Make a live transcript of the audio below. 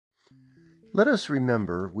Let us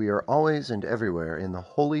remember we are always and everywhere in the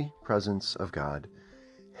holy presence of God.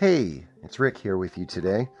 Hey, it's Rick here with you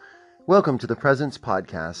today. Welcome to the Presence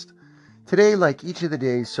Podcast. Today, like each of the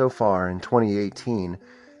days so far in 2018,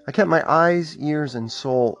 I kept my eyes, ears, and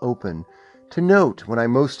soul open to note when I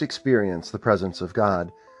most experience the presence of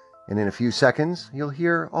God. And in a few seconds, you'll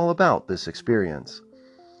hear all about this experience.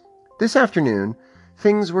 This afternoon,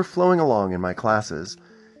 things were flowing along in my classes.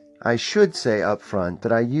 I should say up front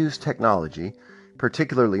that I use technology,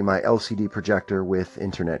 particularly my LCD projector with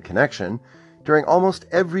internet connection, during almost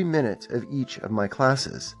every minute of each of my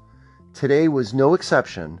classes. Today was no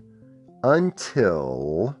exception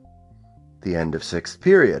until the end of sixth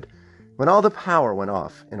period, when all the power went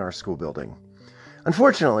off in our school building.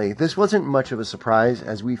 Unfortunately, this wasn't much of a surprise,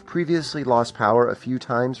 as we've previously lost power a few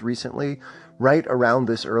times recently, right around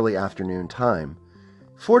this early afternoon time.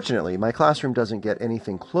 Fortunately, my classroom doesn't get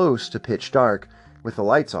anything close to pitch dark with the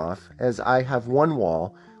lights off, as I have one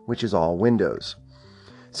wall, which is all windows.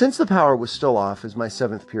 Since the power was still off as my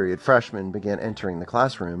seventh period freshmen began entering the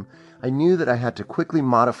classroom, I knew that I had to quickly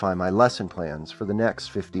modify my lesson plans for the next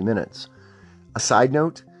 50 minutes. A side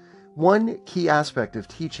note, one key aspect of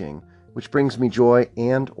teaching, which brings me joy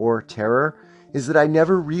and or terror, is that I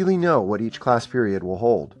never really know what each class period will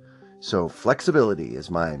hold. So flexibility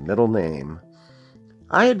is my middle name.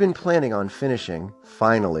 I had been planning on finishing,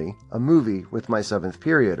 finally, a movie with my seventh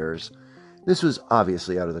perioders. This was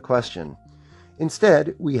obviously out of the question.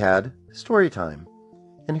 Instead, we had story time.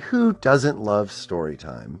 And who doesn't love story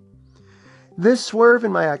time? This swerve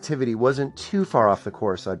in my activity wasn't too far off the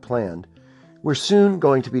course I'd planned. We're soon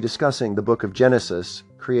going to be discussing the book of Genesis,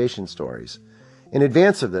 creation stories. In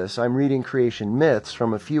advance of this, I'm reading creation myths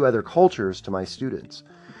from a few other cultures to my students.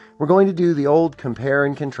 We're going to do the old compare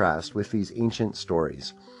and contrast with these ancient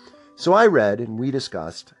stories. So I read and we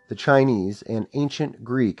discussed the Chinese and ancient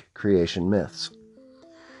Greek creation myths.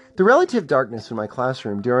 The relative darkness in my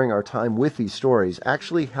classroom during our time with these stories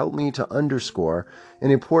actually helped me to underscore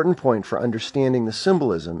an important point for understanding the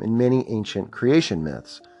symbolism in many ancient creation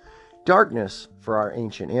myths. Darkness, for our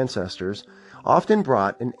ancient ancestors, often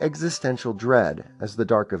brought an existential dread, as the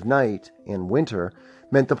dark of night and winter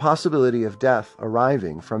meant the possibility of death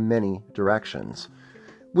arriving from many directions.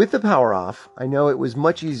 With the power off, I know it was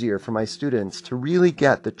much easier for my students to really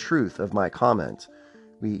get the truth of my comment.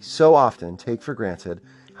 We so often take for granted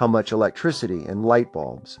how much electricity and light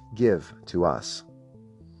bulbs give to us.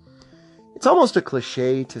 It's almost a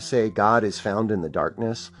cliche to say God is found in the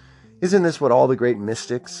darkness. Isn't this what all the great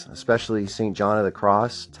mystics, especially St. John of the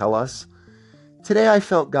Cross, tell us? Today I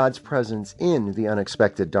felt God's presence in the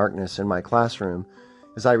unexpected darkness in my classroom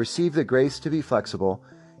as I received the grace to be flexible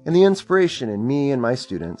and the inspiration in me and my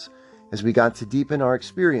students as we got to deepen our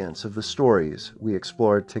experience of the stories we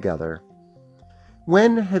explored together.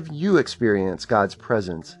 When have you experienced God's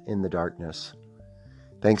presence in the darkness?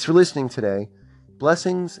 Thanks for listening today.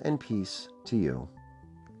 Blessings and peace to you.